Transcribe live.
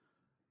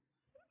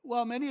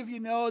Well, many of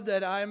you know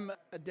that I'm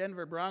a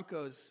Denver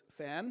Broncos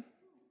fan.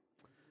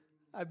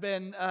 I've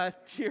been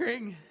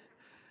cheering,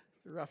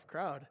 it's a rough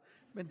crowd,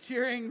 been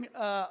cheering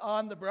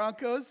on the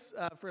Broncos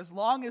for as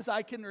long as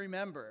I can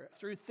remember,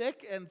 through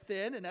thick and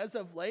thin, and as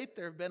of late,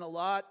 there have been a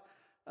lot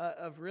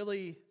of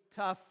really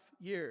tough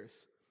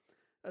years.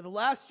 The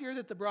last year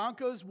that the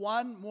Broncos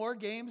won more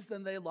games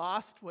than they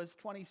lost was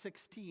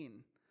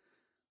 2016.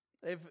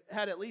 They've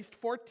had at least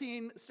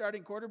 14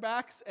 starting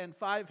quarterbacks and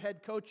 5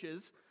 head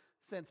coaches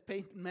since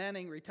Peyton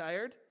Manning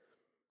retired.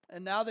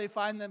 And now they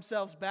find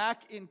themselves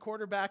back in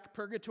quarterback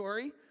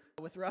purgatory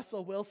with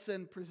Russell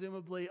Wilson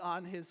presumably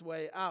on his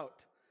way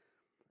out.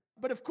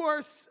 But of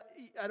course,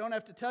 I don't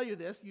have to tell you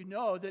this, you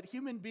know that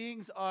human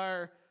beings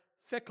are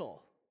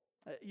fickle.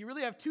 You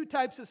really have 2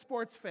 types of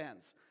sports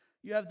fans.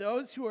 You have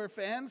those who are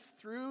fans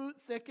through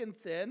thick and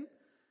thin,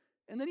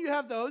 and then you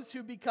have those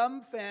who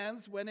become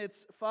fans when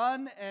it's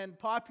fun and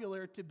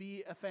popular to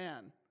be a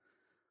fan.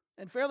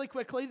 And fairly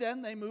quickly,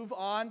 then, they move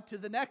on to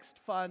the next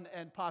fun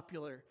and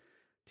popular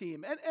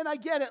team. And I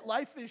get it,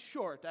 life is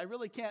short. I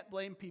really can't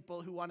blame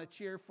people who want to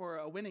cheer for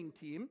a winning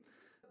team.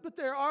 But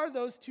there are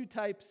those 2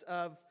 types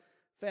of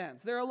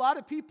fans. There are a lot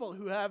of people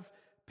who have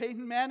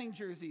Peyton Manning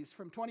jerseys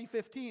from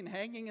 2015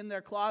 hanging in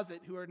their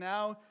closet who are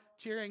now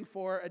cheering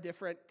for a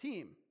different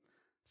team.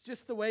 It's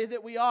just the way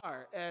that we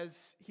are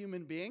as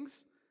human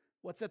beings.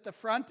 What's at the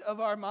front of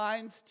our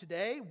minds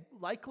today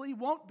likely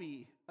won't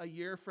be a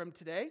year from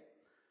today.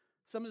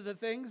 Some of the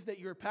things that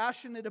you're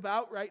passionate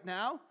about right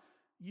now,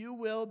 you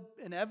will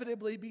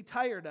inevitably be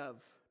tired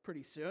of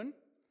pretty soon.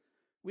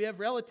 We have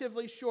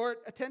relatively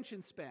short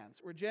attention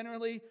spans. We're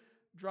generally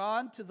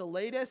drawn to the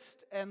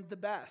latest and the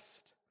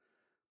best.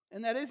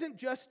 And that isn't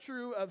just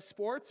true of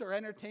sports or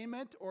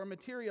entertainment or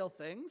material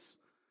things.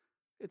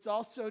 It's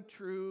also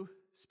true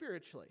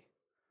spiritually.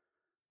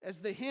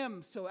 As the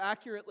hymn so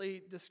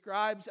accurately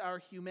describes our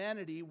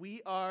humanity,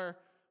 we are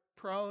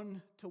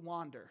prone to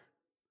wander.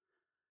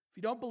 If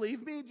you don't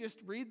believe me, just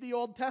read the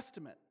Old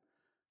Testament.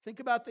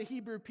 Think about the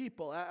Hebrew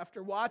people.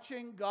 After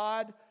watching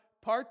God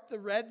part the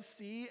Red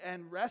Sea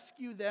and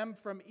rescue them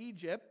from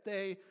Egypt,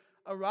 they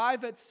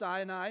arrive at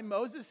Sinai.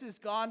 Moses is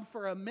gone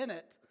for a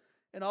minute,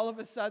 and all of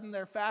a sudden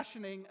they're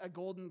fashioning a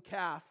golden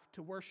calf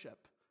to worship.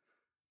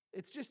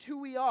 It's just who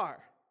we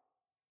are.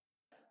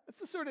 That's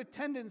the sort of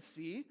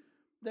tendency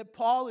that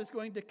Paul is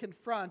going to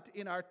confront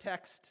in our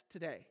text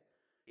today.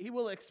 He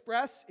will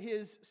express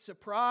his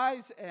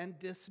surprise and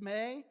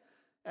dismay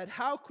at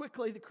how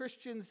quickly the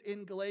Christians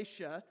in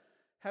Galatia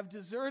have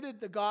deserted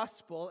the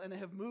gospel and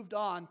have moved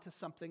on to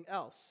something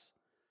else.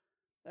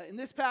 In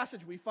this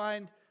passage, we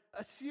find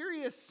a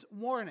serious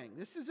warning.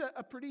 This is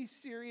a pretty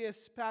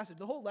serious passage.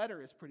 The whole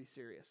letter is pretty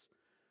serious.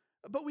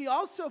 But we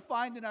also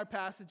find in our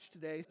passage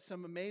today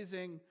some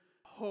amazing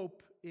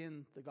hope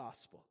in the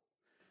gospel.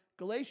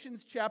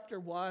 Galatians chapter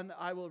 1,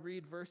 I will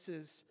read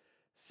verses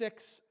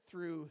 6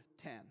 through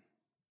 10.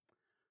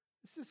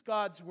 This is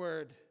God's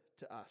word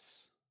to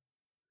us.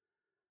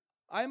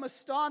 I am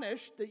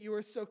astonished that you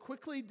are so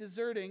quickly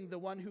deserting the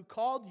one who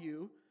called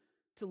you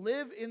to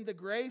live in the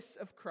grace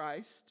of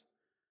Christ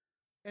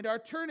and are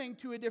turning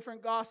to a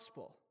different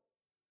gospel,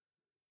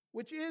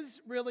 which is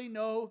really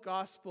no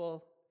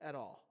gospel at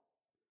all.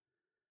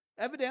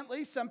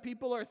 Evidently, some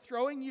people are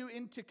throwing you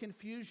into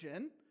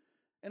confusion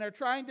and are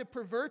trying to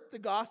pervert the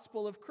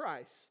gospel of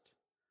Christ.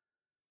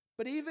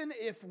 But even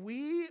if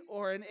we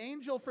or an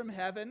angel from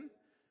heaven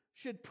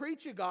should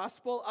preach a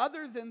gospel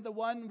other than the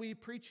one we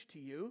preach to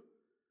you,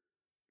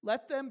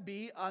 let them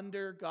be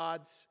under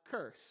God's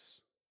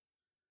curse.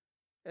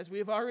 As we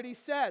have already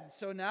said,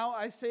 so now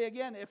I say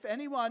again, if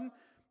anyone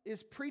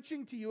is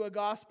preaching to you a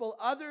gospel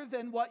other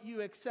than what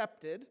you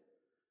accepted,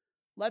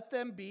 let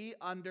them be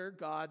under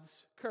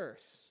God's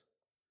curse.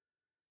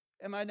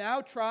 Am I now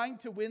trying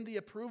to win the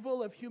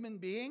approval of human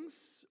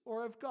beings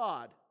or of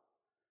God?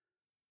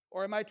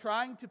 Or am I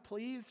trying to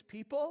please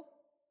people?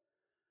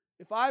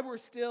 If I were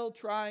still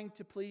trying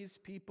to please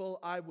people,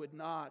 I would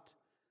not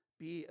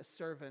be a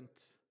servant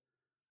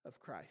of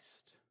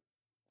Christ.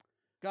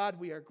 God,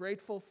 we are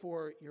grateful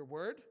for your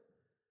word.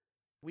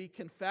 We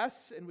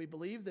confess and we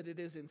believe that it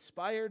is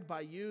inspired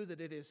by you, that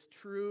it is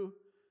true,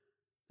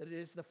 that it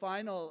is the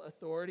final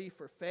authority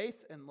for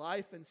faith and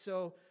life. And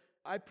so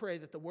I pray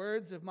that the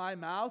words of my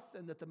mouth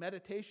and that the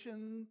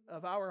meditation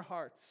of our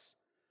hearts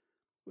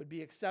would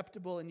be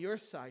acceptable in your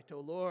sight,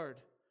 O Lord,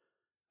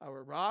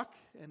 our rock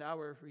and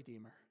our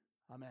Redeemer.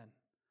 Amen.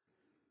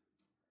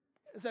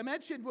 As I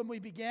mentioned when we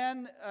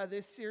began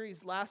this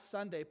series last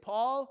Sunday,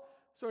 Paul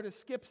sort of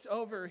skips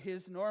over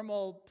his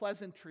normal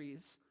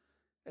pleasantries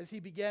as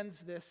he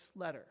begins this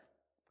letter.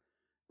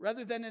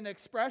 Rather than an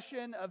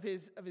expression of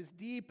his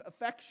deep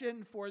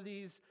affection for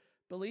these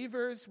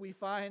believers, we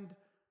find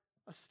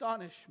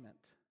astonishment.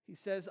 He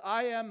says,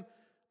 I am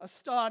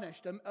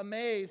astonished, I'm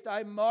amazed,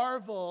 I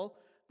marvel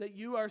that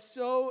you are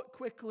so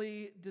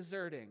quickly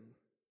deserting.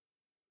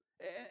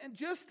 And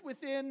just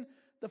within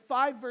the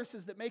 5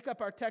 verses that make up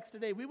our text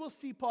today, we will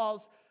see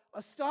Paul's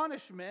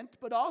astonishment,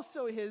 but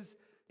also his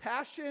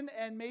passion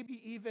and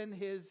maybe even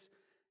his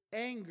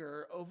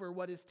anger over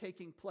what is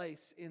taking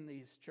place in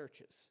these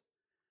churches.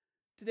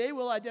 Today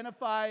we'll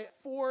identify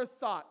 4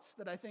 thoughts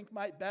that I think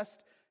might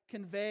best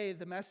convey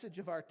the message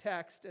of our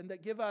text and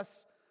that give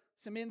us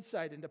some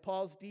insight into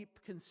Paul's deep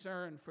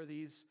concern for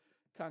these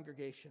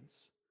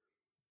congregations.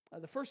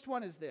 The first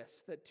one is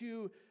this, that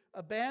to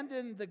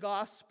abandon the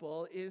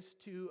gospel is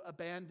to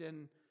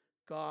abandon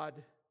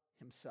God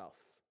himself.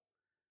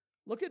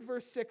 Look at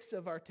verse 6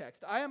 of our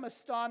text. I am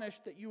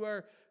astonished that you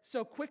are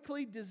so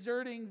quickly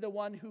deserting the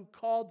one who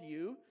called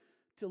you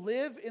to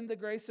live in the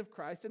grace of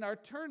Christ and are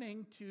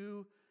turning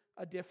to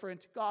a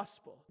different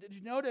gospel. Did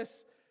you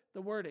notice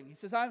the wording? He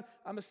says,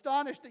 I'm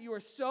astonished that you are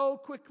so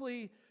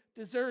quickly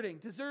deserting.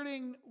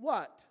 Deserting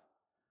what?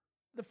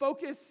 The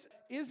focus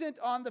isn't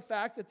on the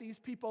fact that these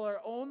people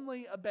are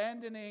only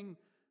abandoning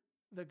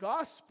the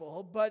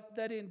gospel, but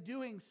that in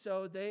doing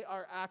so, they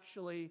are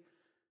actually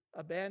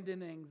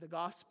abandoning the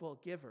gospel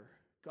giver,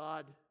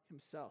 God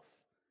himself.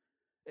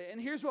 And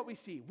here's what we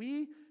see.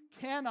 We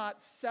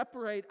cannot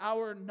separate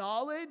our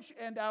knowledge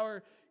and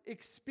our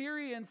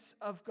experience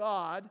of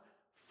God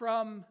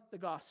from the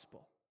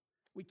gospel.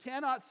 We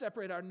cannot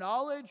separate our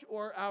knowledge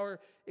or our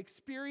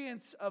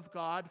experience of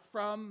God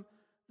from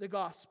the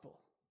gospel.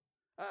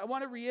 I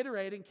want to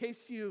reiterate, in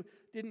case you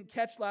didn't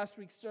catch last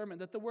week's sermon,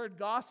 that the word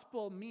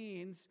gospel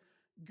means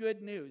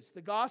good news.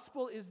 The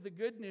gospel is the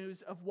good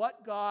news of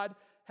what God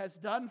has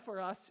done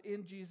for us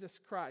in Jesus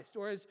Christ.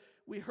 Or as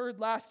we heard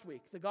last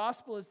week, the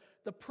gospel is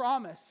the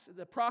promise,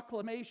 the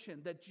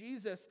proclamation that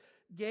Jesus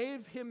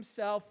gave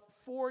himself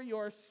for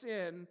your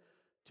sin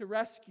to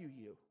rescue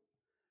you.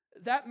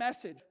 That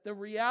message, the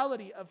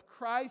reality of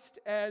Christ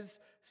as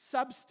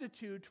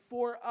substitute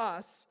for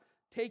us,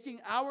 taking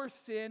our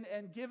sin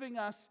and giving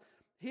us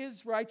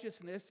his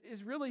righteousness,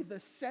 is really the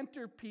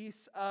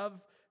centerpiece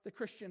of the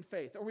Christian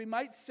faith. Or we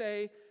might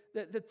say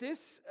that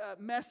this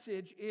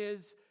message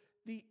is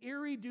the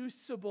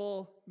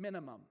irreducible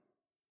minimum.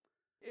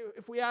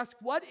 If we ask,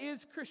 what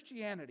is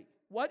Christianity?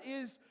 What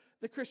is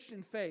the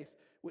Christian faith?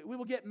 We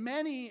will get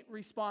many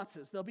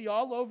responses. They'll be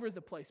all over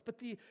the place. But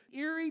the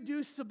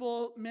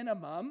irreducible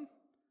minimum,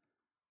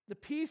 the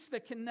piece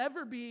that can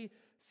never be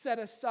set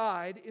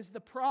aside, is the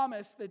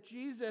promise that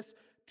Jesus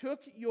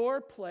took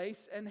your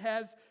place and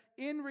has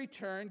in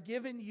return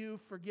given you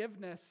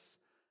forgiveness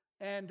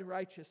and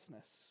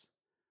righteousness.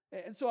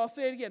 And so I'll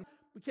say it again.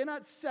 We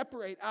cannot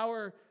separate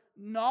our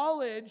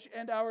knowledge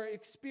and our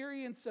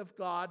experience of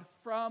God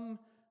from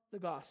the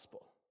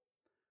gospel.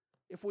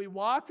 If we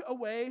walk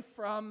away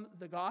from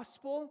the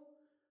gospel,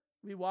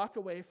 we walk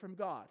away from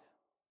God.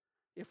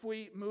 If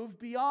we move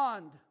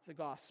beyond the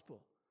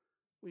gospel,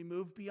 we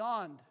move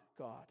beyond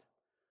God.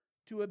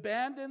 To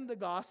abandon the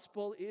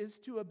gospel is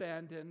to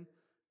abandon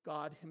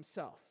God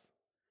himself.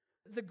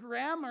 The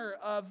grammar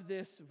of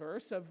this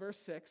verse, of verse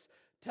 6,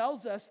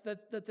 tells us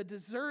that the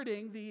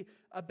deserting, the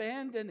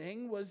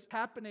abandoning, was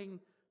happening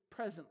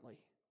presently.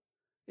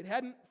 It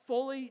hadn't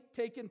fully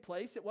taken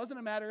place. It wasn't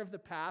a matter of the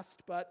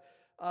past, but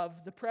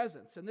of the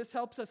present. And this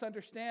helps us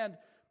understand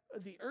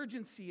the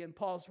urgency in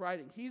Paul's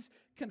writing. He's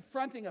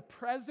confronting a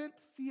present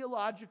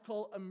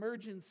theological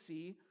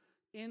emergency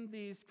in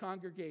these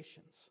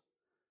congregations.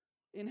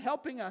 In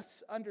helping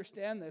us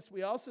understand this,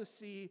 we also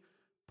see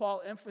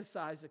Paul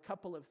emphasize a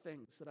couple of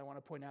things that I want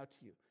to point out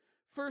to you.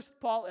 First,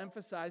 Paul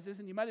emphasizes,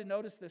 and you might have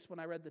noticed this when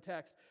I read the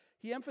text,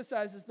 he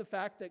emphasizes the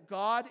fact that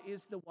God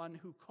is the one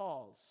who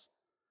calls.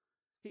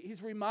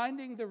 He's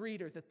reminding the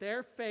reader that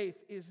their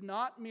faith is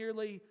not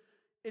merely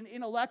an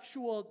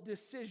intellectual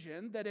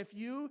decision, that if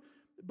you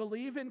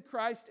believe in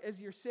Christ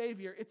as your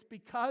Savior, it's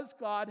because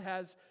God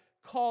has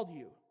called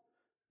you,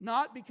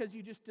 not because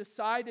you just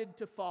decided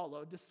to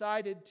follow,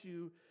 decided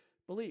to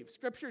believe.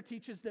 Scripture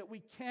teaches that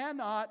we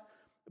cannot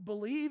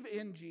believe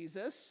in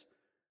Jesus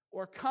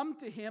or come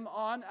to him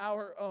on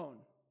our own,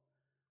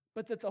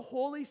 but that the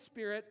Holy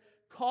Spirit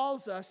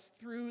calls us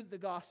through the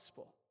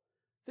gospel.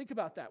 Think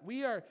about that.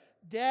 We are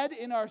dead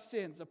in our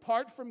sins,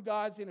 apart from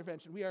God's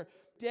intervention. We are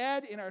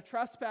dead in our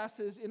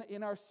trespasses,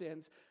 in our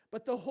sins,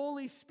 but the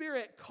Holy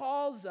Spirit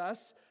calls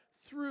us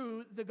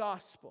through the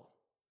gospel.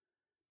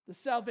 The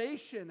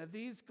salvation of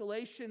these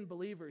Galatian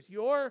believers,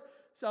 your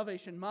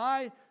salvation,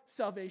 my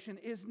salvation,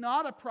 is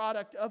not a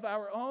product of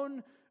our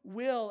own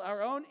will,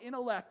 our own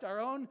intellect, our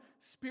own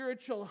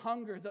spiritual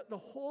hunger. The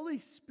Holy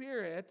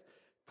Spirit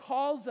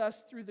calls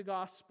us through the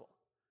gospel.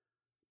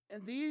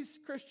 And these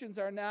Christians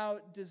are now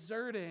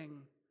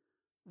deserting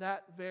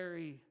that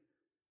very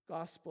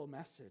gospel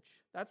message.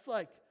 That's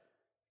like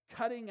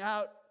cutting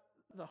out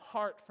the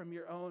heart from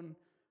your own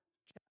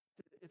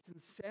chest. It's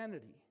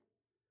insanity.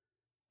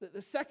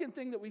 The second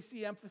thing that we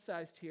see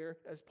emphasized here,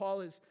 as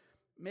Paul is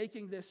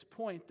making this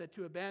point that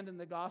to abandon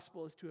the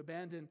gospel is to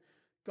abandon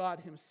God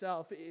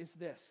himself, is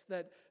this,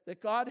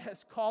 that God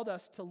has called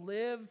us to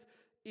live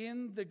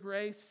in the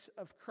grace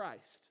of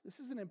Christ. This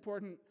is an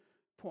important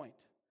point.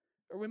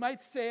 Or we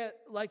might say it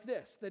like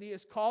this, that he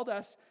has called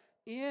us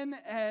in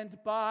and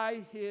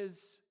by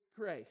his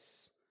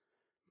grace.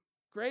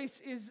 Grace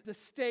is the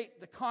state,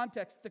 the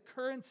context, the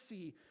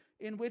currency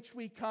in which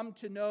we come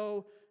to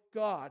know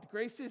God.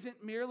 Grace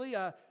isn't merely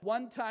a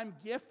one-time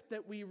gift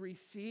that we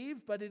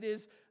receive, but it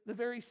is the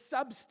very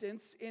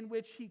substance in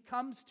which he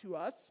comes to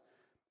us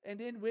and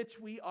in which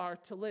we are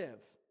to live.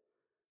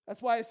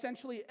 That's why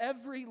essentially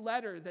every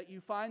letter that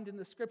you find in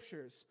the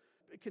Scriptures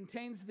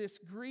contains this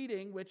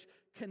greeting which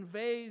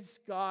conveys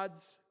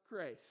God's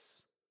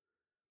grace.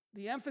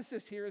 The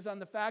emphasis here is on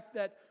the fact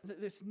that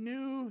this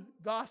new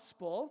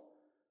gospel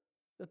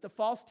that the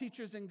false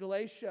teachers in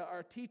Galatia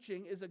are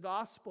teaching is a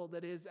gospel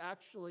that is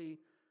actually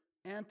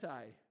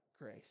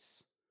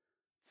anti-grace.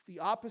 It's the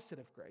opposite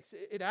of grace.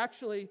 It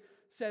actually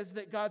says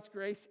that God's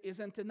grace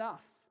isn't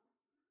enough.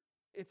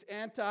 It's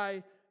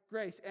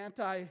anti-grace,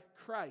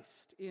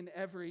 anti-Christ in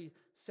every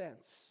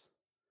sense.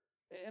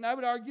 And I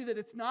would argue that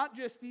it's not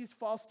just these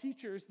false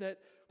teachers that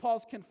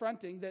Paul's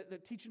confronting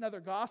that teach another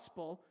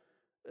gospel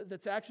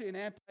that's actually an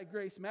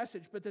anti-grace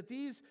message, but that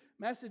these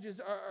messages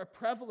are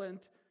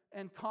prevalent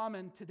and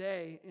common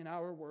today in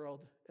our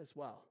world as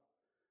well.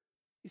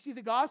 You see,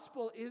 the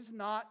gospel is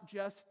not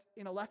just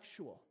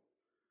intellectual.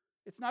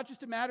 It's not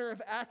just a matter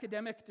of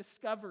academic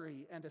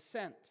discovery and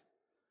assent.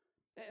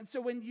 And so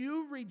when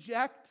you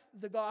reject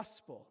the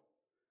gospel,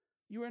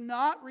 you are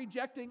not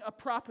rejecting a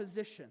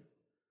proposition.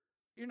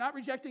 You're not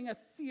rejecting a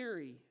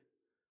theory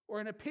or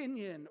an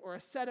opinion or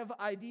a set of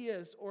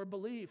ideas or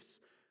beliefs.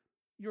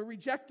 You're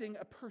rejecting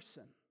a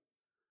person,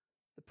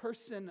 the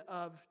person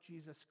of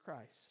Jesus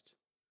Christ.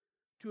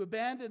 To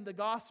abandon the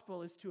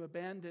gospel is to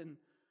abandon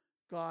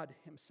God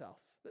himself.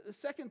 The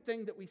second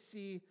thing that we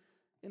see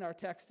in our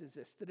text is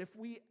this, that if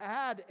we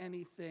add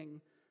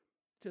anything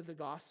to the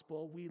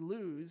gospel, we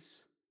lose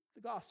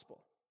the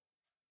gospel.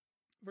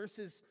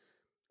 Verses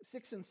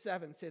 6 and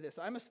 7 say this: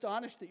 I'm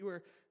astonished that you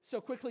are so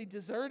quickly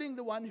deserting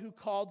the one who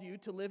called you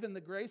to live in the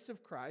grace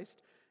of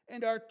Christ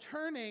and are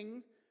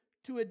turning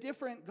to a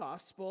different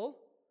gospel,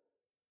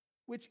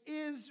 which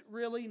is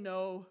really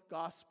no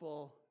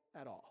gospel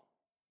at all.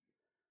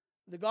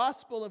 The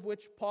gospel of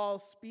which Paul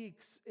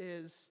speaks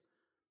is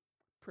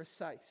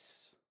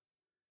precise.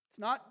 It's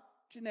not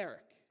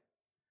generic.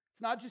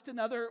 It's not just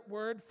another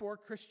word for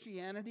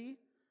Christianity.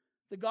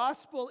 The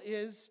gospel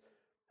is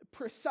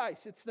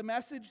precise. It's the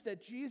message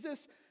that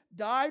Jesus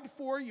died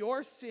for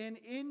your sin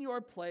in your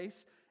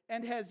place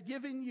and has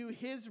given you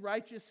his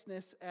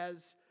righteousness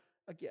as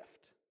a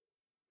gift.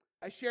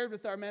 I shared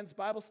with our men's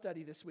Bible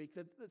study this week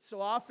that so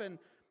often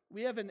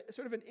we have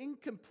sort of an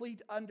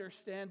incomplete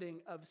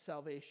understanding of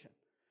salvation.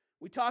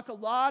 We talk a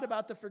lot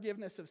about the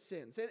forgiveness of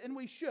sins, and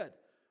we should.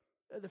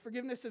 The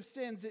forgiveness of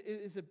sins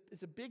is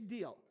a big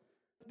deal.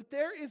 But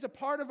there is a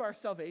part of our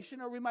salvation,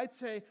 or we might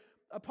say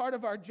a part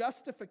of our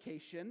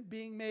justification,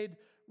 being made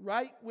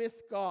right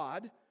with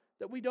God,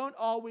 that we don't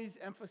always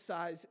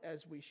emphasize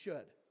as we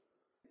should.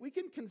 We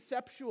can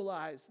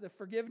conceptualize the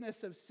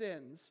forgiveness of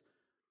sins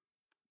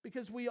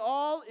because we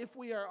all, if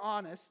we are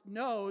honest,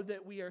 know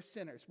that we are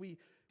sinners. We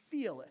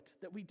feel it,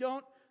 that we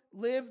don't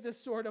live the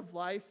sort of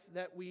life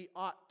that we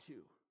ought to,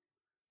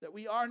 that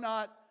we are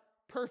not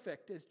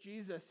perfect as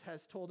Jesus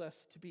has told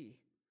us to be.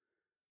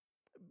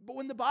 But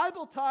when the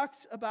Bible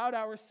talks about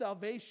our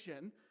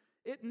salvation,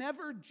 it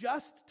never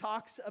just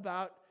talks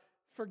about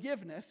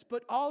forgiveness,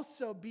 but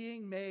also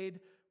being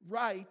made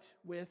right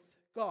with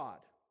God.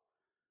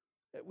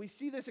 We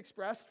see this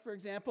expressed, for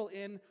example,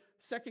 in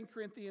 2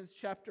 Corinthians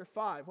chapter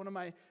 5, one of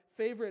my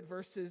favorite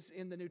verses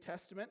in the New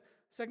Testament.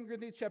 2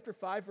 Corinthians chapter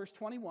 5, verse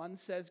 21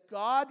 says,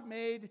 God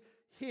made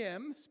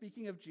him,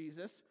 speaking of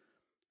Jesus,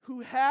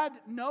 who had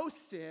no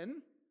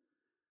sin,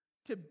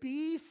 to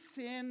be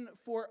sin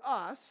for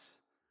us,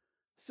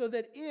 so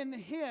that in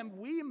him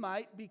we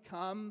might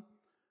become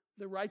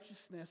the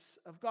righteousness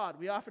of God.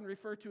 We often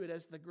refer to it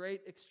as the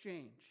great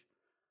exchange.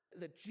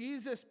 That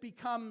Jesus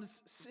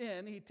becomes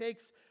sin. He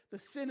takes the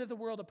sin of the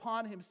world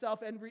upon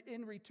himself and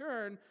in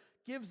return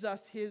gives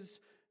us his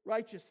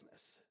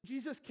righteousness.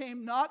 Jesus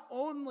came not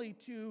only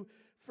to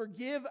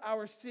forgive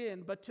our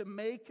sin, but to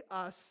make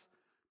us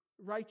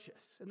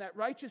righteous. And that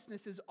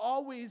righteousness is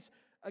always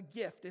a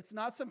gift. It's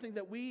not something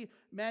that we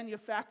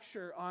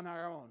manufacture on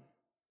our own.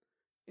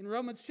 In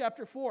Romans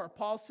chapter 4,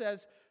 Paul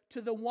says,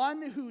 to the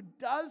one who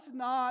does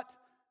not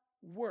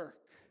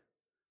work,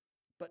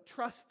 but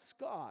trusts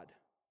God,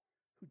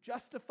 who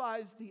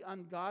justifies the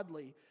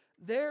ungodly,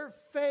 their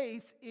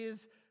faith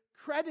is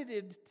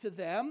credited to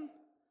them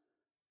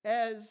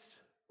as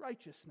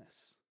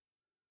righteousness.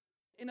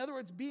 In other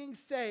words, being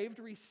saved,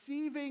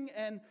 receiving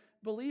and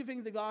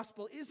believing the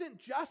gospel isn't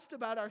just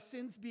about our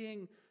sins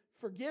being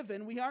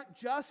forgiven. We aren't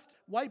just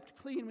wiped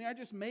clean. We aren't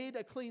just made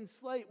a clean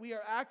slate. We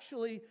are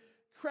actually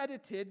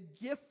credited,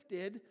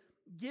 gifted,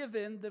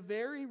 given the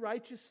very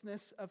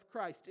righteousness of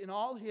Christ in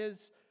all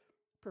his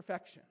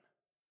perfection.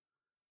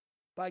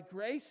 By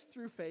grace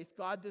through faith,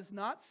 God does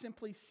not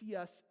simply see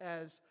us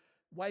as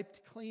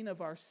wiped clean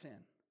of our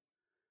sin,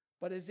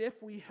 but as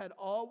if we had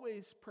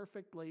always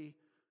perfectly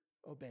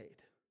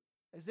obeyed,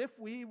 as if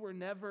we were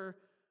never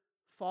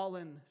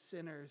fallen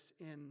sinners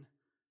in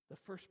the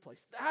first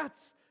place.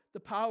 That's the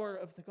power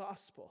of the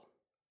gospel.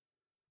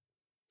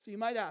 So you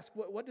might ask,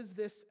 what does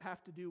this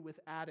have to do with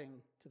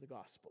adding to the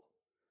gospel?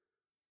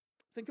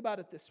 Think about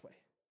it this way.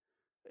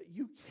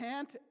 You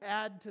can't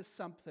add to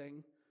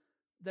something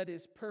that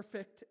is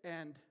perfect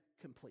and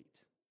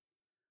complete.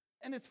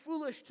 And it's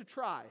foolish to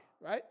try,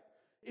 right?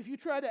 If you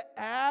try to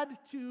add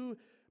to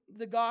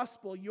the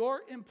gospel,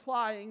 you're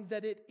implying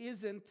that it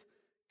isn't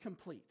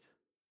complete,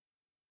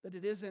 that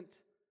it isn't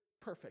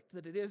perfect,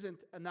 that it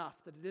isn't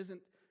enough, that it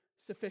isn't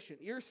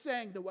sufficient. You're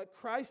saying that what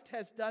Christ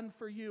has done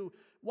for you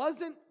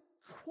wasn't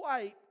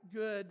quite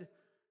good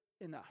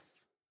enough.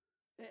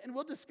 And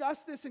we'll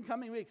discuss this in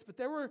coming weeks, but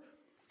there were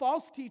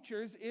false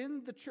teachers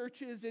in the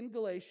churches in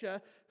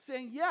Galatia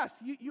saying,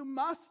 yes, you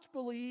must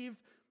believe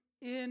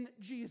in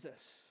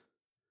Jesus,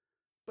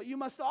 but you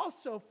must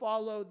also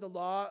follow the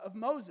law of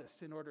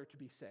Moses in order to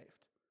be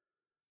saved.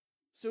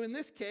 So in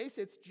this case,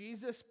 it's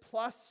Jesus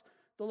plus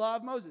the law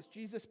of Moses,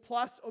 Jesus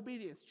plus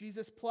obedience,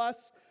 Jesus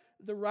plus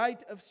the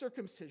rite of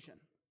circumcision.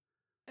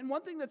 And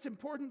one thing that's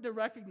important to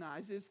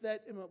recognize is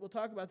that, and we'll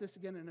talk about this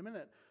again in a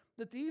minute,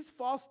 that these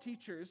false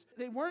teachers,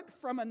 they weren't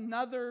from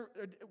another,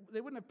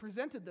 they wouldn't have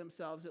presented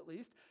themselves at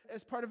least,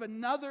 as part of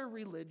another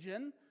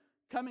religion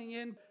coming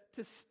in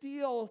to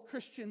steal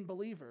Christian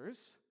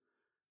believers.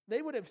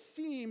 They would have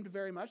seemed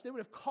very much, they would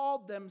have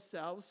called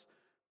themselves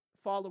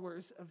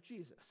followers of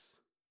Jesus.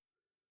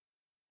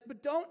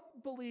 But don't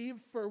believe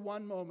for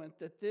one moment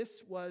that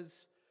this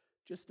was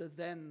just a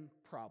then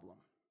problem.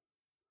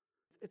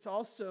 It's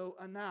also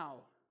a now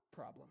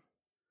problem.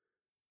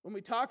 When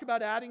we talk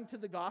about adding to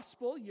the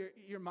gospel,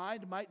 your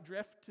mind might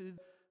drift to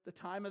the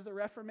time of the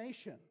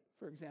Reformation,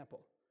 for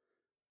example.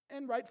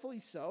 And rightfully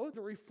so.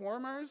 The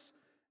reformers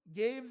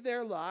gave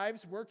their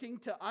lives working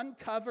to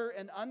uncover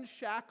and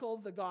unshackle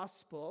the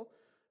gospel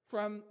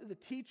from the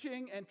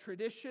teaching and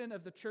tradition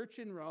of the church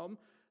in Rome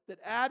that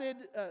added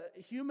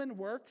human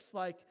works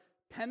like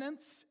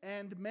penance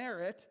and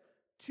merit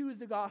to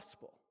the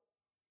gospel.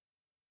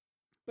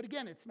 But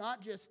again, it's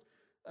not just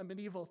a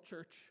medieval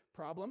church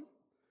problem.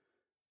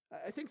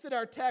 I think that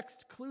our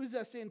text clues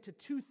us into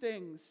two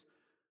things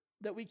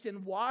that we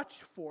can watch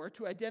for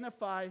to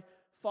identify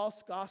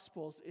false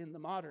gospels in the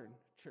modern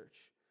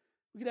church.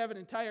 We could have an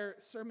entire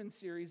sermon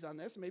series on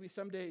this. Maybe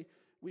someday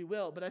we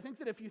will. But I think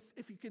that if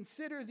you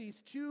consider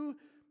these two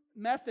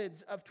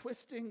methods of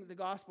twisting the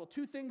gospel,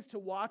 two things to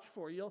watch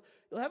for, you'll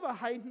have a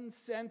heightened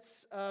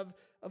sense of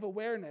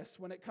awareness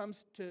when it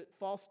comes to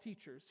false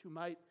teachers who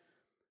might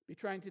be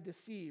trying to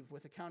deceive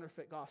with a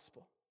counterfeit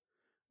gospel.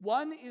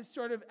 One is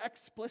sort of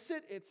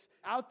explicit, it's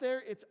out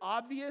there, it's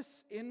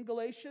obvious in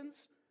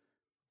Galatians.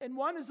 And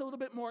one is a little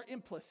bit more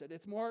implicit,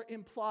 it's more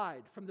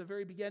implied from the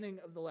very beginning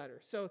of the letter.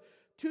 So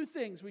two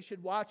things we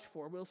should watch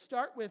for. We'll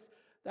start with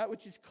that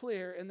which is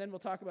clear, and then we'll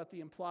talk about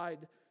the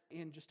implied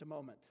in just a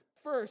moment.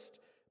 First,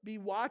 be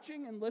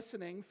watching and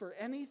listening for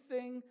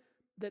anything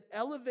that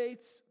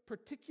elevates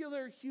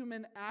particular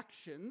human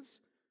actions,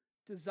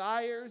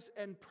 desires,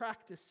 and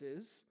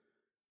practices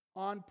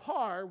on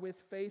par with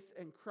faith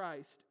in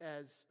Christ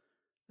as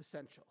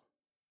essential.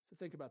 So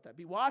think about that.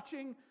 Be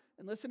watching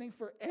and listening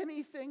for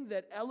anything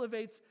that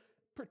elevates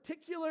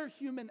particular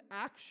human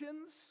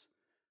actions,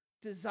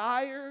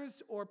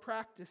 desires, or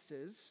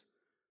practices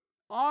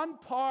on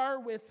par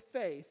with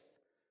faith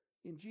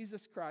in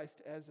Jesus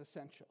Christ as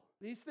essential.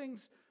 These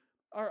things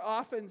are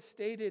often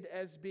stated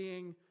as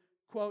being,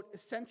 quote,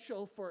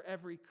 essential for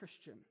every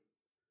Christian.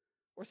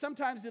 Or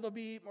sometimes it'll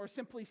be more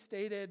simply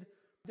stated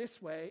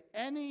this way: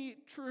 any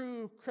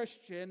true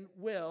Christian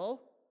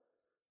will,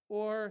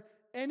 or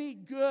any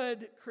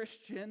good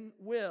Christian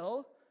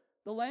will.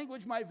 The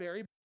language might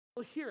vary, but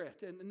you'll hear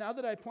it. And now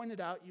that I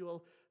pointed out, you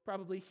will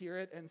probably hear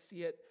it and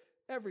see it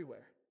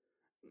everywhere.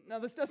 Now,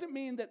 this doesn't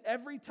mean that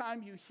every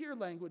time you hear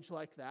language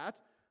like that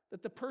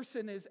the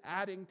person is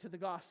adding to the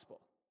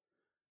gospel.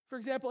 For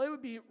example, it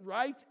would be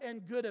right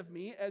and good of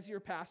me as your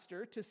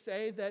pastor to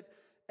say that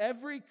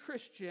every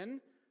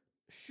Christian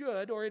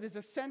should, or it is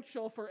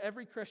essential for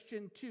every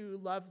Christian to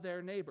love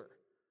their neighbor.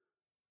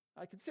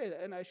 I could say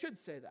that, and I should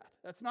say that.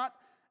 That's not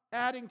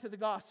adding to the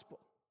gospel.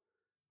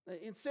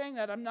 In saying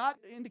that, I'm not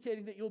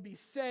indicating that you'll be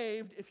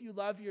saved if you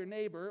love your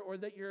neighbor, or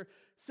that your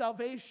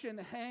salvation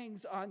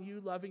hangs on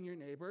you loving your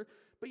neighbor,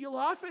 but you'll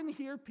often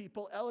hear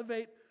people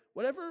elevate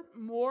whatever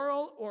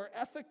moral or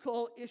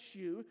ethical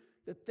issue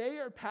that they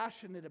are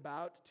passionate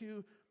about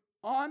to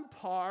on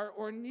par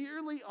or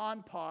nearly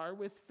on par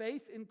with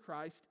faith in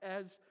Christ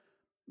as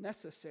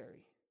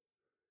necessary.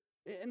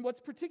 And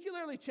what's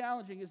particularly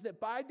challenging is that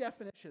by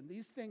definition,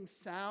 these things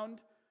sound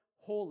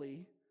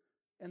holy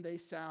and they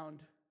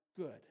sound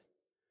good.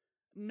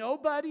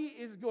 Nobody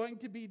is going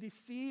to be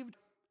deceived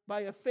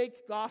by a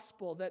fake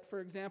gospel that,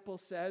 for example,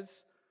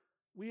 says,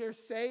 we are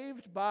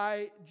saved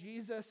by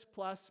Jesus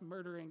plus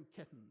murdering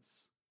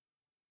kittens.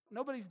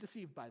 Nobody's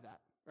deceived by that,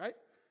 right?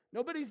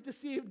 Nobody's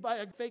deceived by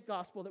a fake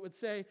gospel that would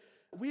say,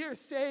 we are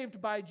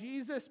saved by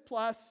Jesus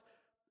plus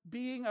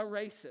being a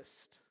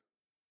racist.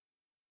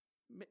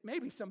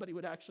 Maybe somebody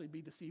would actually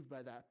be deceived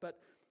by that, but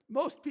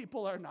most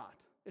people are not.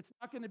 It's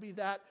not going to be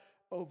that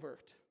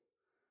overt.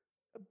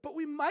 But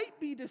we might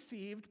be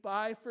deceived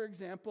by, for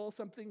example,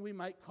 something we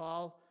might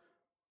call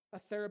a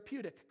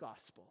therapeutic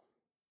gospel.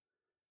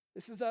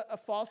 This is a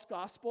false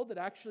gospel that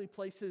actually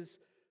places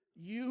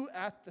you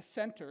at the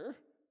center,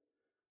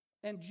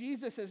 and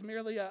Jesus as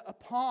merely a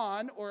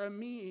pawn or a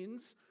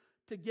means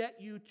to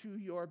get you to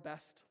your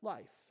best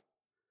life.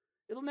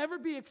 It'll never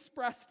be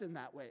expressed in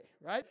that way,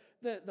 right?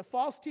 The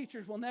false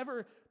teachers will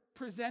never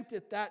present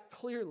it that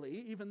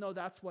clearly, even though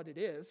that's what it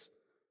is.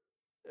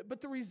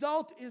 But the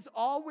result is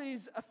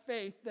always a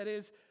faith that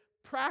is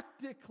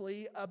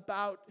practically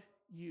about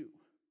you.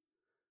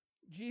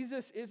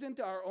 Jesus isn't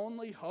our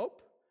only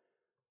hope.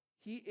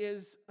 He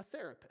is a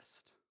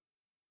therapist.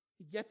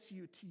 He gets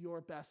you to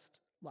your best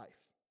life.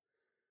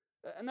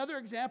 Another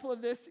example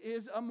of this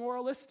is a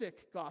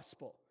moralistic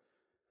gospel.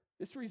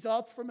 This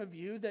results from a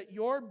view that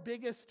your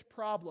biggest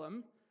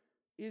problem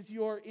is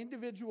your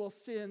individual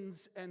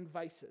sins and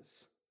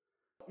vices.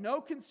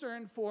 No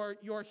concern for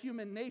your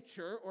human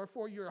nature or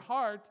for your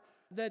heart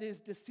that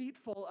is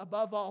deceitful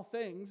above all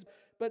things,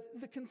 but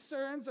the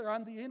concerns are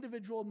on the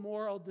individual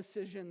moral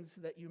decisions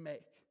that you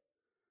make.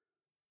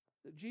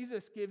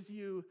 Jesus gives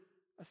you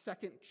a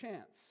second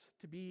chance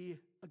to be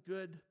a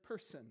good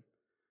person,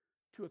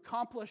 to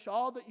accomplish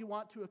all that you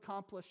want to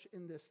accomplish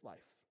in this life.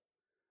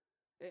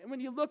 And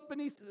when you look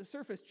beneath the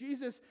surface,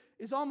 Jesus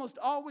is almost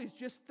always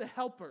just the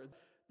helper,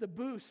 the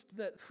boost,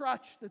 the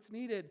crutch that's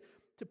needed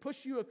to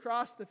push you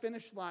across the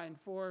finish line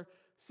for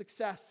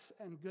success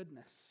and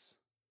goodness.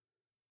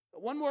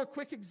 One more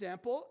quick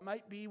example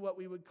might be what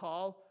we would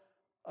call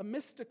a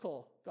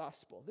mystical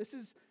gospel. This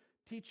is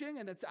teaching,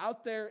 and it's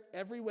out there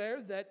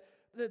everywhere,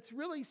 that's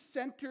really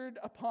centered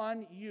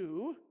upon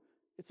you.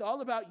 It's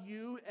all about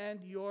you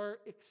and your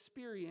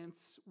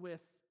experience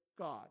with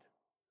God.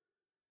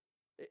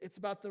 It's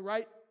about the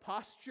right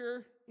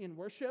posture in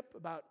worship,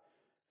 about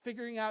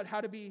figuring out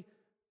how to be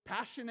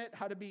passionate,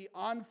 how to be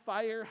on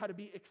fire, how to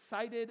be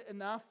excited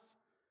enough.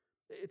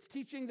 It's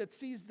teaching that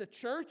sees the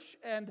church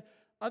and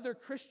other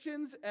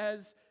Christians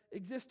as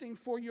existing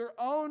for your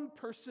own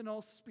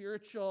personal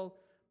spiritual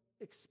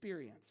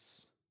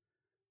experience.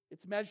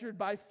 It's measured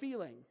by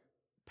feeling,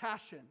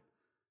 passion,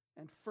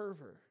 and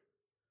fervor.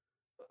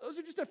 Those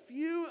are just a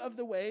few of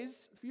the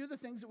ways, a few of the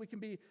things that we can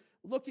be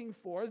looking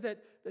for that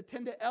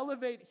tend to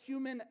elevate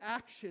human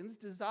actions,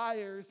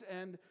 desires,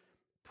 and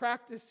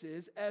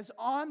practices as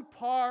on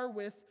par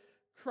with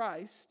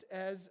Christ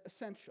as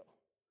essential.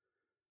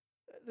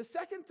 The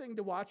second thing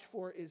to watch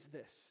for is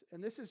this,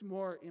 and this is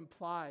more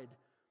implied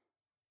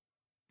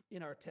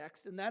in our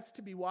text, and that's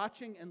to be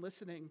watching and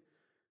listening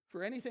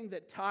for anything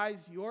that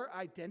ties your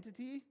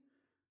identity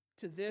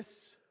to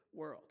this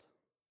world.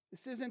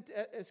 This isn't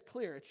as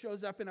clear. It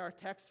shows up in our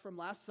text from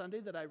last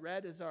Sunday that I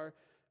read as our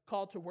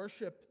call to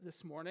worship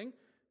this morning,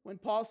 when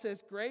Paul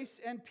says, "Grace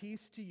and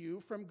peace to you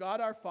from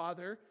God our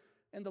Father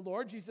and the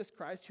Lord Jesus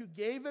Christ, who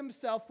gave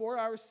himself for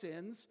our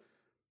sins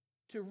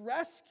to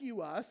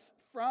rescue us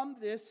from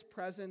this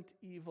present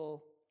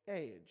evil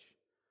age."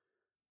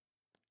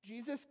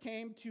 Jesus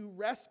came to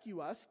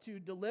rescue us, to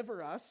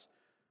deliver us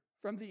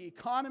from the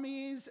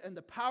economies and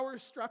the power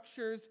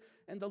structures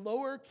and the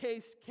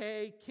lowercase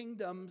k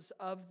kingdoms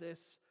of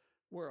this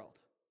world.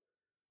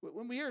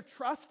 When we are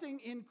trusting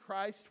in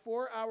Christ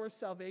for our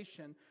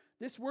salvation,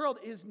 this world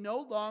is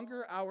no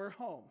longer our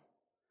home.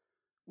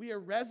 We are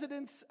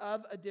residents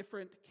of a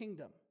different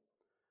kingdom.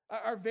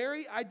 Our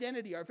very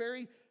identity, our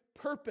very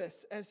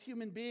purpose as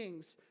human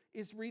beings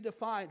is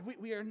redefined.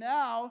 We are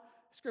now,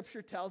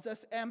 Scripture tells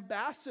us,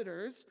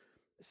 ambassadors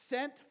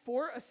sent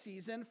for a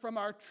season from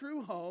our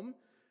true home,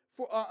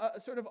 for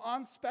sort of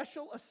on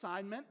special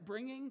assignment,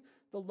 bringing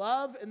the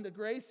love and the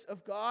grace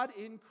of God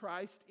in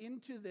Christ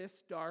into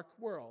this dark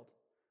world.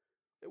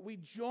 We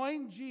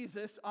join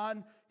Jesus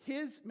on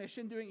his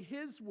mission, doing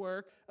his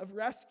work of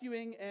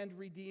rescuing and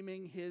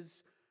redeeming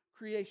his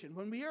creation.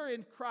 When we are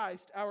in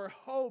Christ, our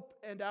hope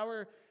and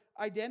our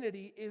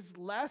identity is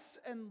less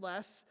and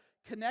less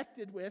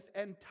connected with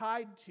and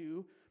tied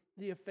to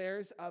the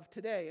affairs of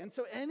today. And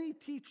so any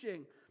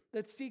teaching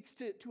that seeks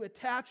to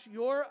attach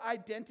your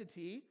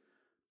identity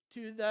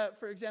to the,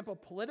 for example,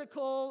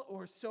 political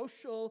or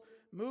social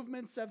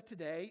movements of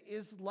today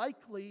is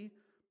likely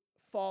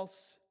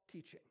false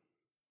teaching.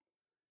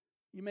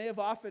 You may have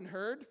often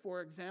heard,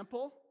 for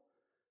example,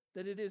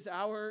 that it is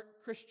our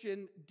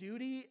Christian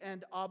duty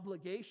and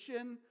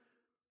obligation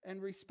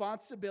and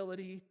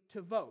responsibility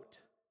to vote.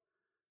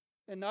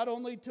 And not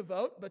only to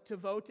vote, but to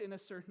vote in a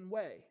certain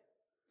way.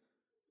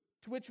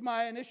 To which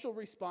my initial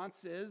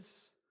response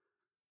is,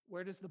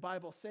 where does the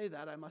Bible say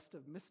that? I must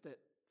have missed it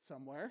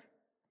somewhere.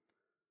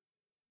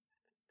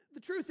 The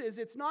truth is,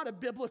 it's not a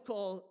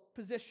biblical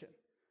position.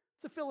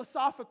 It's a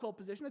philosophical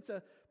position. It's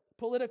a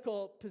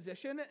political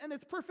position. And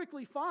it's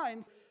perfectly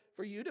fine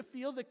for you to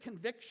feel the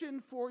conviction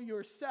for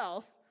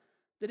yourself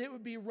that it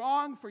would be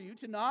wrong for you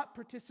to not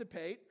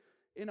participate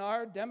in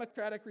our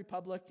democratic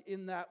republic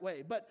in that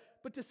way. But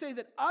to say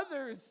that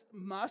others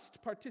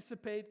must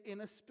participate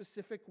in a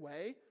specific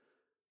way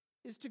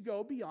is to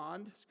go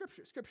beyond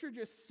Scripture. Scripture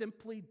just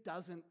simply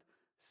doesn't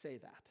say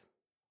that.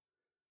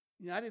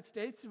 The United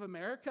States of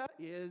America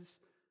is,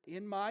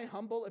 in my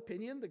humble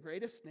opinion, the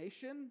greatest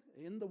nation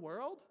in the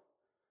world,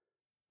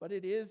 but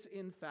it is,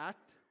 in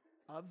fact,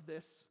 of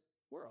this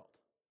world.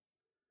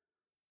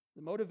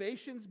 The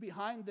motivations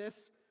behind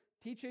this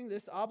teaching,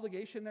 this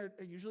obligation, are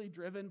usually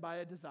driven by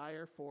a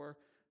desire for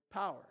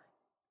power.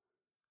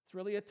 It's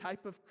really a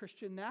type of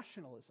Christian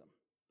nationalism.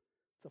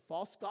 It's a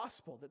false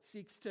gospel that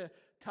seeks to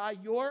tie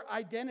your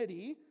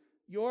identity,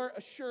 your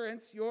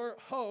assurance, your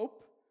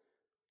hope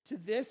to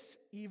this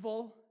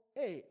evil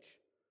age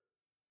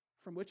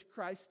from which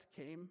Christ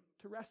came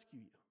to rescue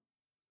you.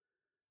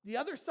 The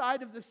other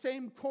side of the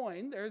same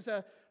coin, there's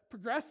a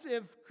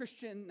progressive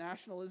Christian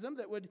nationalism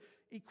that would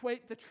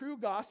equate the true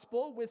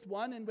gospel with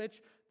one in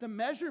which the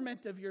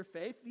measurement of your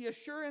faith, the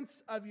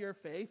assurance of your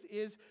faith,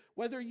 is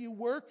whether you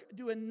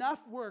do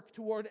enough work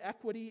toward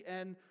equity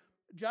and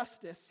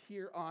justice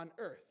here on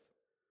earth.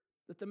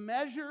 That the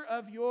measure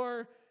of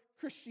your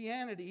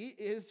Christianity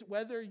is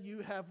whether you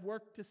have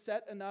worked to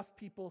set enough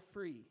people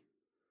free.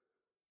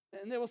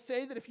 And they will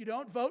say that if you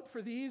don't vote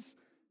for these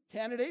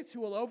candidates who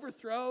will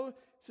overthrow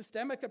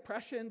systemic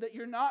oppression, that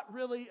you're not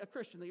really a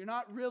Christian, that you're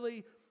not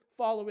really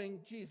following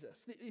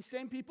Jesus. These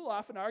same people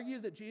often argue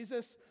that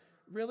Jesus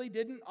really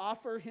didn't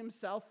offer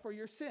himself for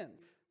your sins.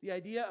 The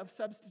idea of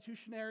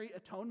substitutionary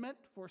atonement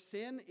for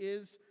sin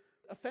is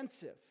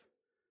offensive.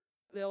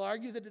 They'll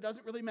argue that it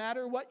doesn't really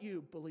matter what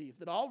you believe,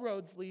 that all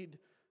roads lead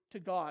to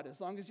God as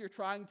long as you're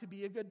trying to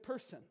be a good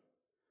person.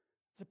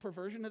 It's a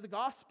perversion of the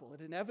gospel.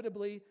 It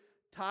inevitably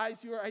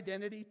ties your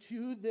identity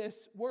to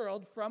this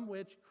world from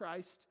which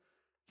Christ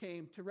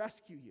came to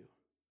rescue you.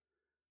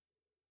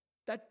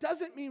 That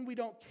doesn't mean we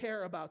don't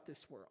care about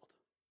this world,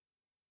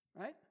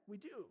 right? We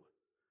do.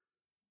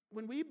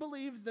 When we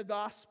believe the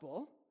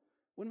gospel,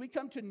 when we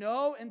come to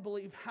know and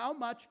believe how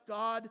much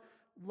God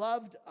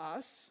loved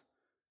us,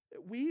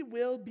 we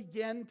will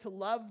begin to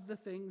love the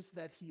things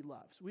that he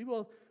loves. We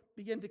will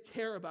begin to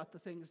care about the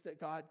things that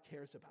God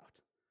cares about,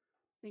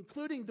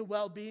 including the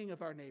well-being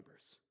of our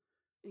neighbors,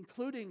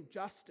 including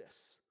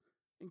justice,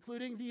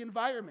 including the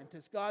environment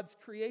as God's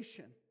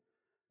creation.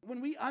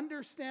 When we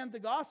understand the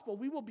gospel,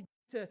 we will begin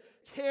to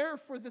care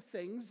for the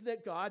things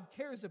that God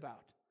cares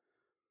about.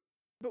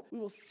 But we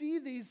will see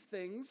these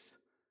things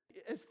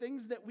as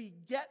things that we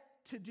get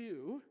to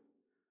do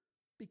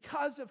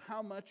because of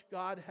how much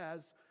God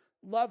has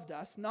loved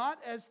us, not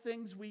as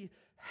things we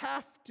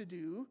have to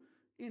do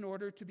in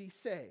order to be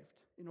saved,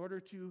 in order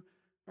to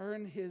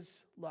earn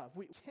his love.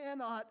 We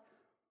cannot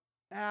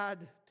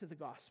add to the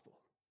gospel.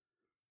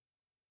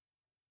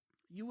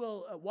 You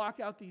will walk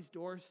out these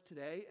doors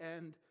today,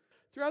 and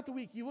throughout the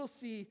week you will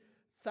see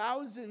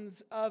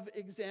thousands of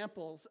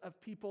examples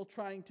of people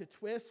trying to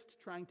twist,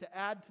 trying to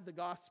add to the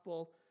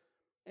gospel,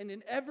 and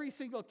in every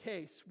single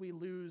case we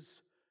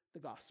lose the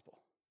gospel.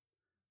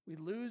 We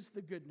lose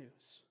the good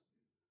news.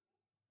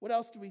 What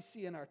else do we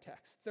see in our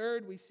text?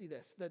 Third, we see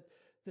this, that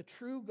the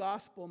true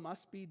gospel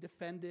must be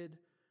defended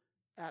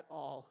at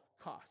all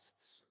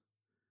costs.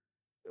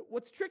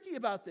 What's tricky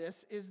about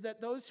this is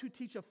that those who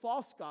teach a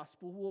false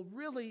gospel will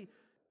really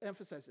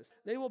emphasize this.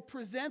 They will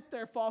present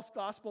their false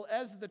gospel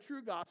as the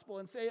true gospel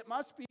and say it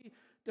must be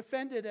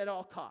defended at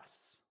all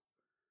costs.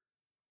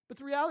 But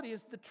the reality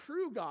is the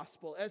true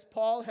gospel, as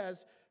Paul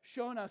has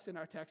shown us in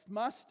our text,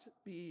 must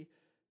be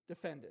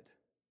defended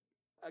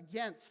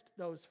against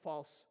those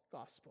false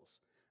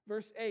gospels.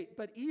 Verse 8,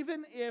 but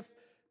even if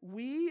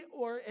we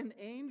or an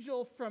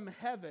angel from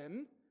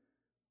heaven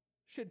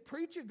should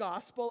preach a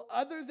gospel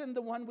other than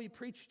the one we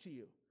preach to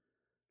you,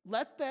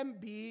 let them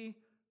be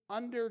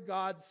under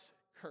God's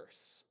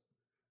curse.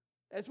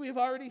 As we have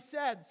already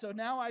said, so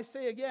now I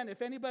say again,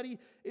 if anybody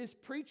is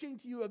preaching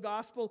to you a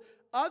gospel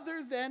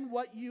other than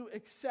what you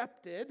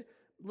accepted,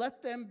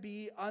 let them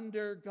be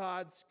under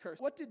God's curse.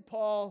 What did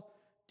Paul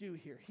do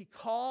here? He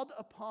called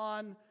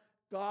upon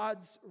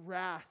God's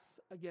wrath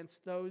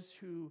against those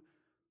who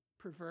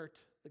pervert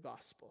the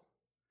gospel,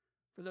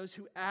 for those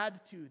who add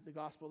to the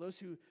gospel, those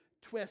who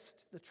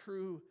twist the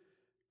true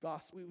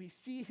gospel. We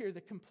see here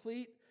the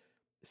complete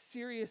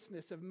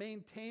seriousness of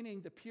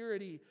maintaining the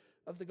purity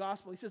of the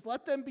gospel. He says,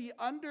 let them be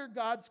under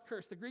God's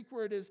curse. The Greek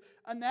word is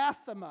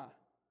anathema.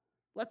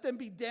 Let them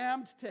be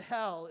damned to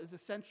hell is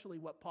essentially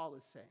what Paul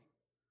is saying.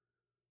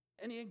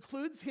 And he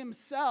includes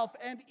himself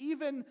and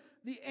even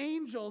the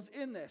angels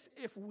in this.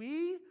 If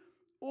we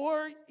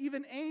or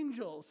even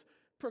angels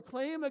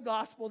proclaim a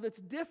gospel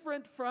that's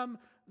different from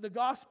the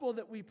gospel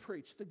that we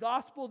preach, the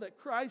gospel that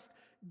Christ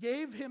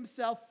gave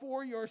himself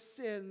for your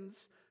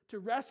sins to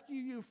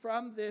rescue you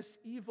from this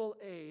evil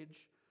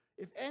age,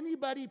 if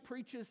anybody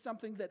preaches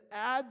something that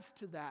adds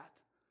to that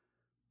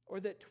or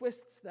that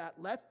twists that,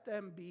 let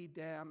them be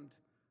damned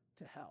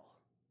to hell.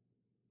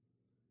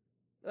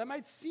 That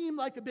might seem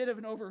like a bit of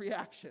an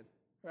overreaction,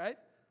 right?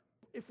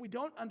 If we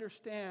don't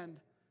understand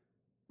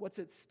what's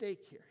at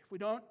stake here, if we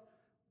don't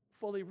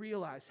fully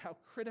realize how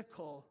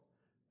critical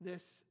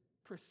this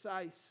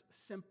precise,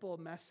 simple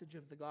message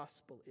of the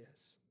gospel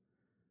is.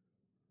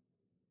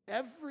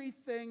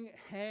 Everything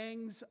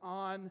hangs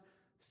on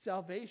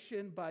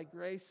salvation by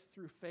grace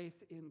through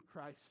faith in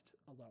Christ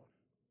alone.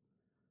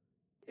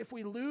 If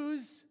we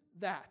lose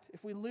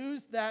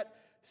that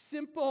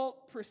simple,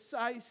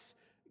 precise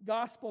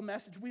gospel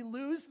message, we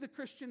lose the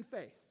Christian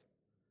faith.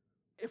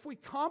 If we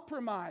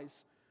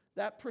compromise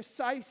that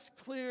precise,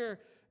 clear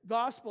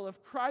gospel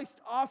of Christ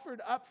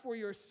offered up for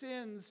your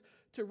sins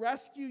to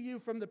rescue you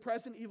from the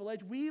present evil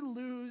age, we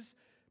lose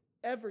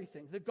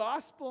everything. The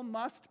gospel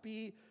must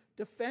be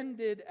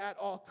defended at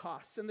all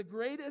costs. And the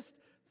greatest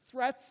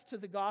threats to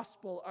the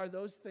gospel are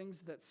those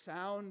things that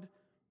sound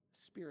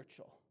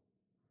spiritual,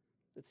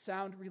 that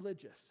sound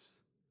religious,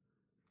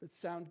 that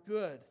sound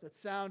good, that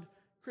sound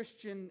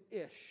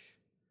Christian-ish,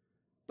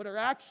 but are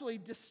actually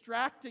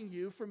distracting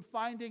you from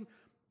finding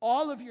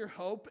all of your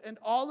hope and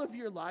all of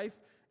your life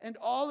and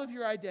all of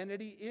your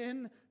identity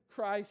in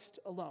Christ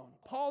alone.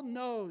 Paul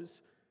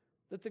knows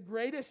that the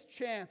greatest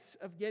chance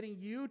of getting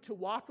you to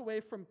walk away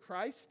from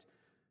Christ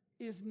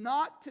is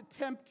not to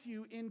tempt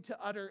you into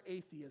utter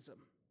atheism,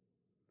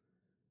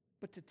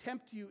 but to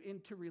tempt you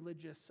into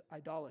religious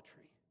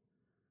idolatry,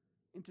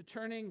 into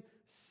turning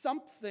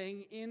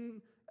something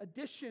in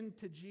addition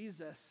to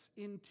Jesus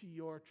into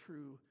your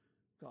true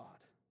God.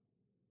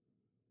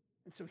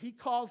 And so he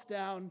calls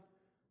down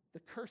the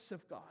curse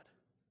of God.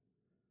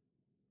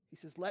 He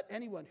says, let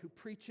anyone who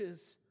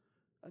preaches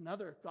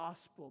another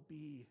gospel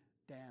be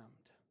damned.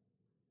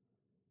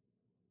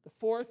 The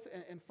fourth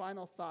and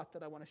final thought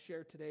that I want to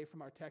share today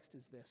from our text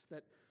is this,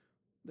 that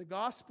the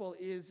gospel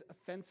is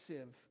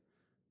offensive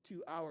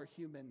to our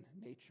human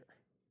nature.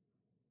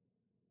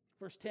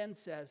 Verse 10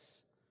 says,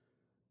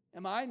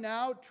 am I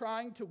now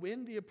trying to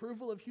win the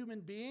approval of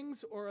human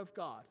beings or of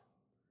God?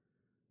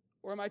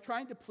 Or am I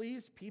trying to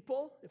please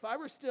people? If I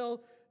were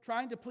still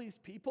trying to please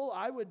people,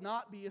 I would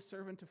not be a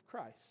servant of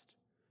Christ.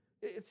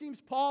 It seems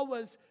Paul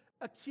was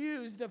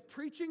accused of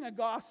preaching a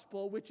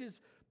gospel which is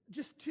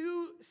just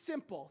too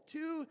simple,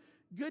 too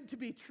good to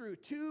be true,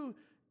 too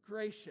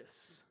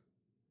gracious.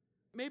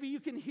 Maybe you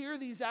can hear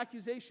these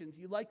accusations.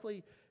 You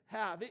likely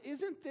have.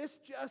 Isn't this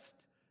just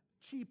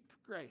cheap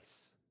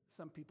grace?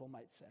 Some people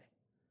might say.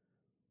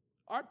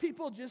 Aren't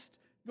people just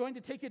going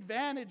to take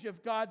advantage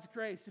of God's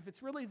grace if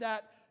it's really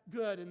that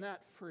good and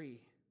that free?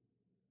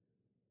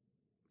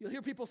 You'll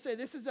hear people say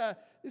this is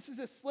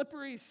a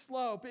slippery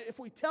slope. If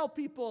we tell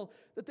people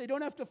that they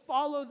don't have to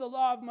follow the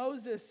law of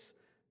Moses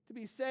to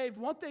be saved,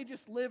 won't they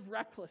just live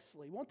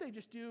recklessly? Won't they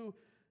just do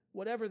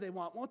whatever they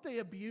want? Won't they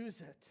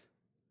abuse it?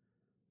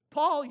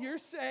 Paul, you're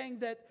saying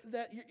that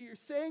you're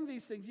saying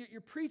these things,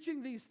 you're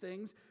preaching these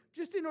things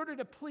just in order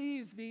to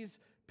please these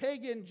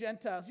pagan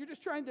Gentiles. You're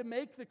just trying to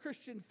make the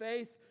Christian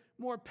faith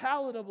more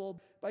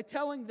palatable by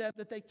telling them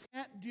that they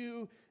can't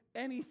do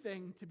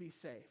anything to be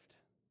saved.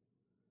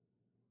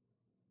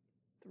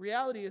 The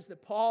reality is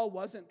that Paul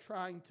wasn't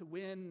trying to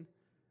win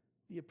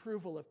the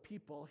approval of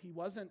people. He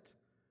wasn't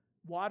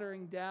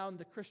watering down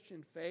the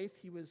Christian faith.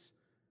 He was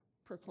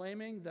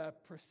proclaiming the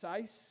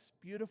precise,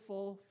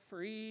 beautiful,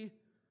 free,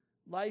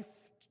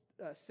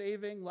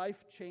 life-saving,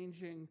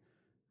 life-changing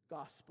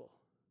gospel.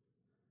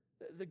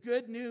 The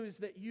good news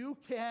that you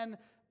can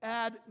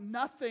add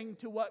nothing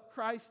to what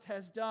Christ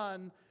has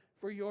done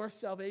for your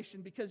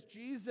salvation because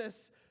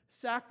Jesus'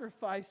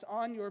 sacrifice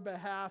on your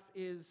behalf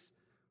is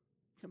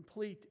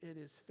complete, it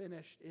is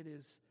finished, it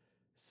is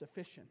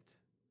sufficient.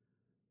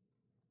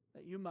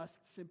 That you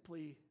must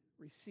simply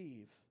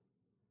receive.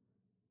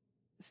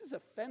 This is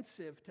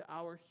offensive to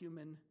our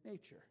human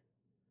nature.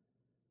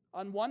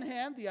 On one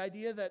hand, the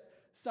idea that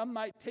some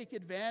might take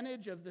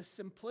advantage of the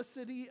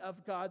simplicity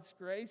of God's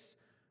grace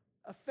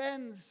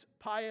offends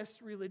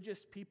pious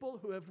religious people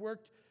who have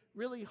worked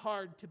really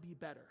hard to be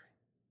better.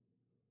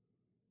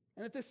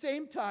 And at the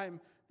same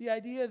time, the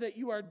idea that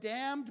you are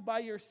damned by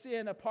your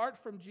sin apart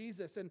from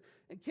Jesus and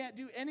can't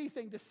do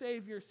anything to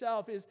save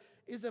yourself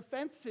is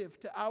offensive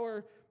to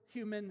our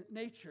human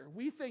nature.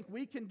 We think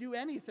we can do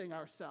anything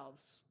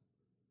ourselves.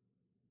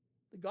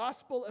 The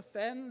gospel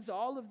offends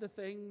all of the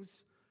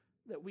things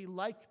that we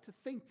like to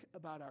think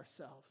about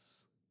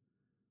ourselves.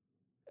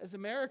 As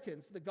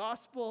Americans, the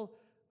gospel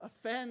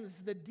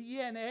offends the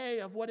DNA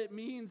of what it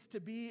means to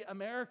be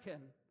American.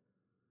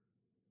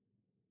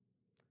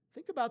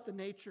 Think about the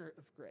nature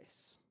of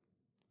grace.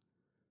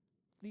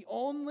 The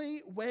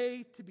only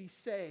way to be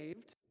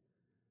saved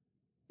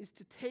is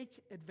to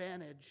take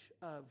advantage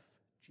of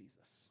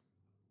Jesus.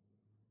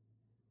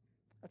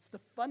 That's the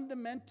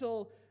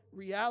fundamental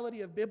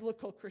reality of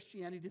biblical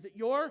Christianity, that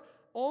your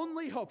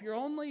only hope, your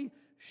only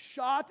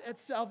shot at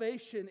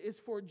salvation is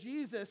for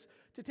Jesus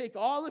to take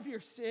all of your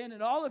sin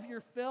and all of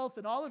your filth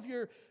and all of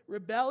your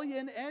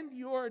rebellion and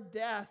your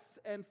death,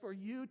 and for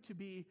you to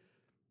be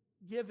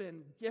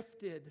given,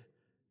 gifted,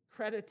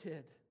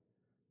 credited,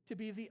 to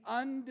be the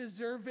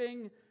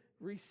undeserving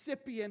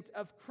recipient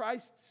of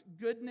Christ's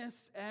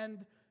goodness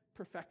and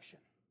perfection.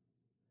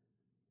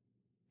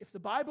 If the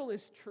Bible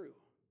is true,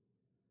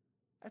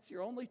 that's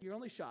your only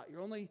shot,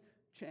 your only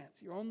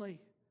chance, your only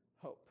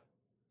hope.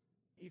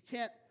 You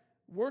can't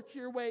work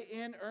your way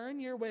in, earn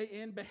your way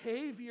in,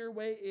 behave your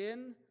way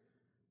in.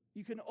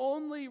 You can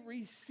only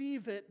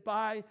receive it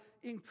by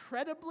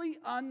incredibly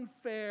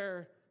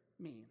unfair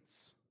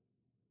means.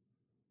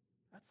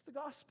 That's the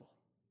gospel.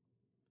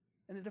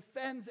 And it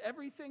offends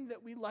everything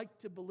that we like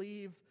to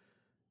believe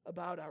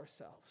about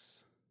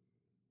ourselves.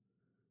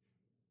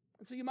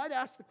 And so you might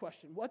ask the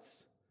question,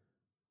 what's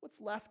what's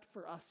left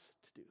for us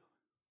to do?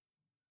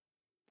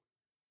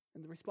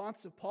 And the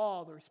response of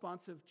Paul, the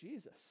response of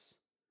Jesus,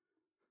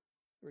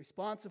 the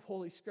response of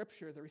Holy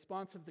Scripture, the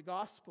response of the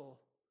gospel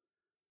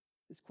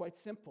is quite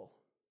simple.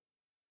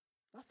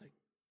 Nothing.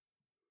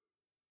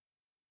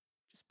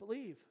 Just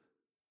believe.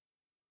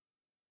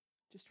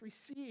 Just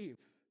receive.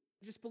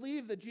 Just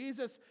believe that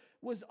Jesus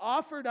was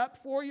offered up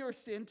for your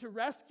sin to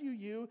rescue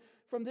you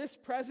from this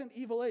present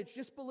evil age.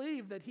 Just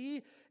believe that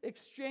he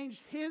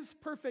exchanged his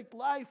perfect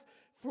life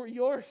for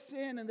your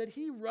sin and that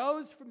he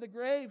rose from the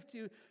grave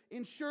to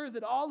ensure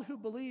that all who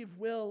believe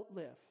will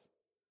live.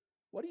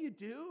 What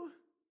do?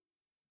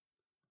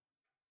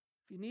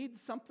 If you need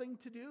something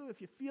to do,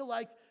 if you feel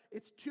like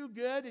it's too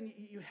good and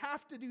you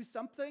have to do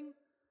something,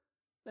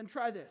 then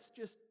try this.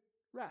 Just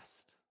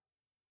rest.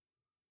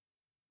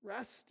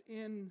 Rest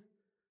in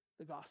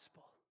the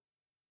gospel.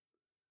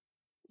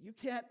 You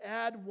can't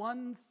add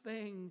one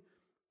thing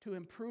to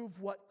improve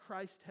what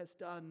Christ has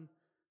done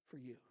for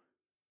you.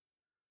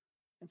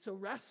 And so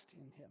rest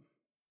in him.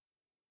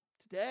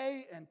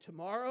 Today and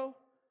tomorrow,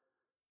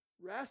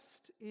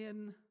 rest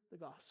in the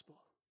gospel.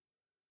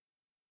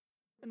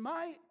 And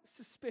my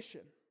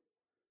suspicion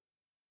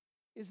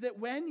is that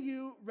when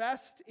you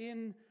rest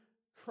in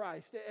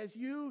Christ, as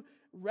you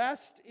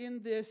rest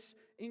in this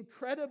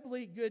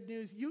incredibly good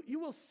news, you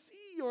will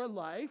see your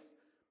life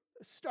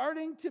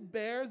starting to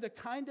bear the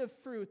kind of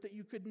fruit that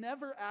you could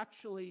never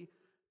actually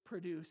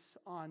produce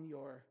on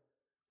your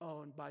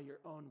own, by your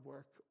own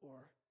work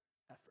or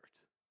effort.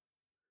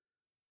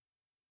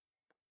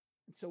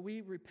 And so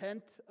we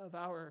repent of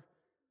our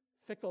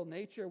fickle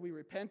nature. We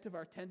repent of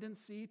our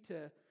tendency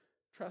to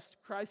trust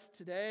Christ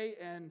today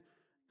and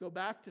go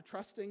back to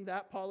trusting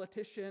that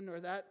politician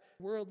or that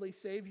worldly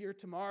savior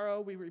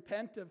tomorrow. We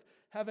repent of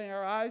having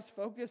our eyes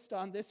focused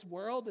on this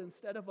world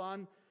instead of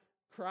on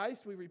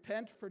Christ. We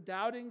repent for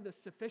doubting the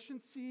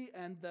sufficiency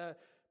and the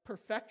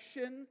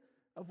perfection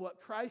of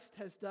what Christ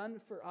has done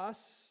for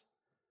us.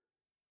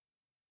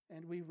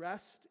 And we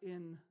rest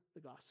in the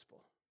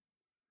gospel.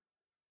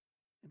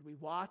 And we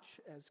watch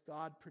as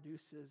God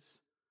produces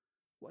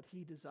what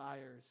he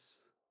desires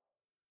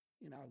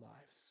in our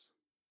lives.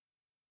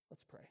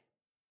 Let's pray.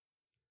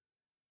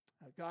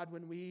 God,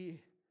 when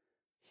we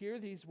hear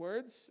these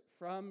words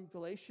from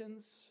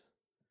Galatians,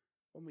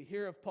 when we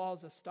hear of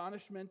Paul's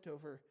astonishment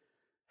over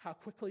how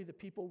quickly the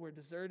people were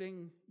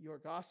deserting your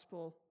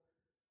gospel,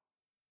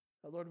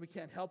 Lord, we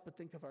can't help but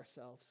think of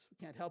ourselves.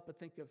 We can't help but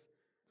think of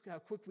how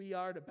quick we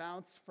are to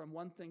bounce from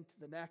one thing to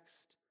the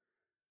next,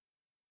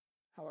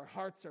 how our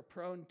hearts are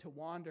prone to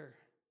wander.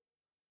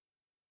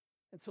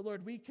 And so,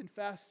 Lord, we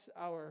confess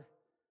our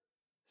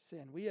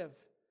sin. We have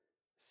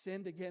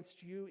sinned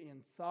against you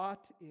in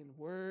thought, in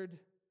word,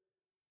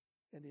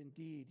 and in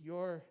deed.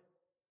 Your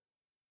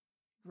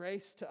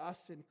grace to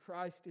us in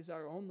Christ is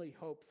our only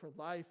hope for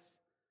life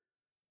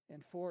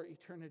and for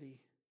eternity.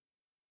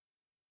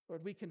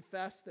 Lord, we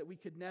confess that we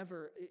could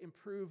never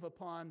improve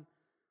upon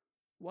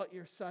what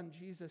your Son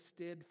Jesus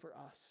did for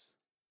us.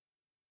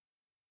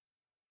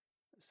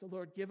 So,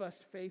 Lord, give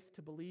us faith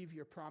to believe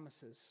your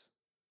promises.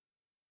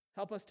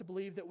 Help us to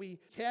believe that we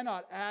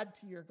cannot add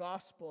to your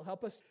gospel.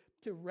 Help us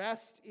to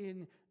rest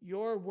in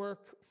your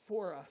work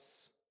for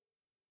us.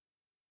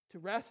 To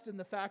rest in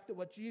the fact that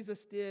what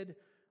Jesus did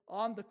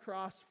on the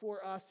cross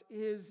for us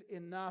is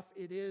enough.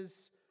 It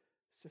is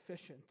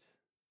sufficient.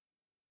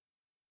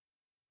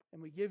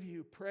 And we give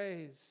you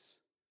praise,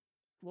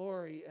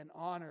 glory, and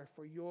honor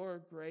for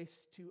your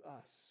grace to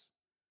us,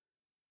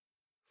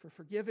 for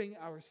forgiving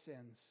our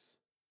sins,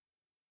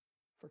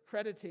 for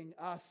crediting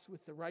us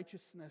with the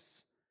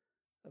righteousness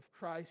of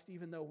Christ,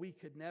 even though we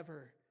could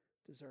never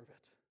deserve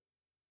it.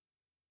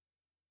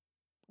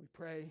 We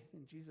pray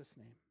in Jesus'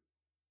 name.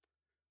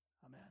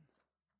 Amen.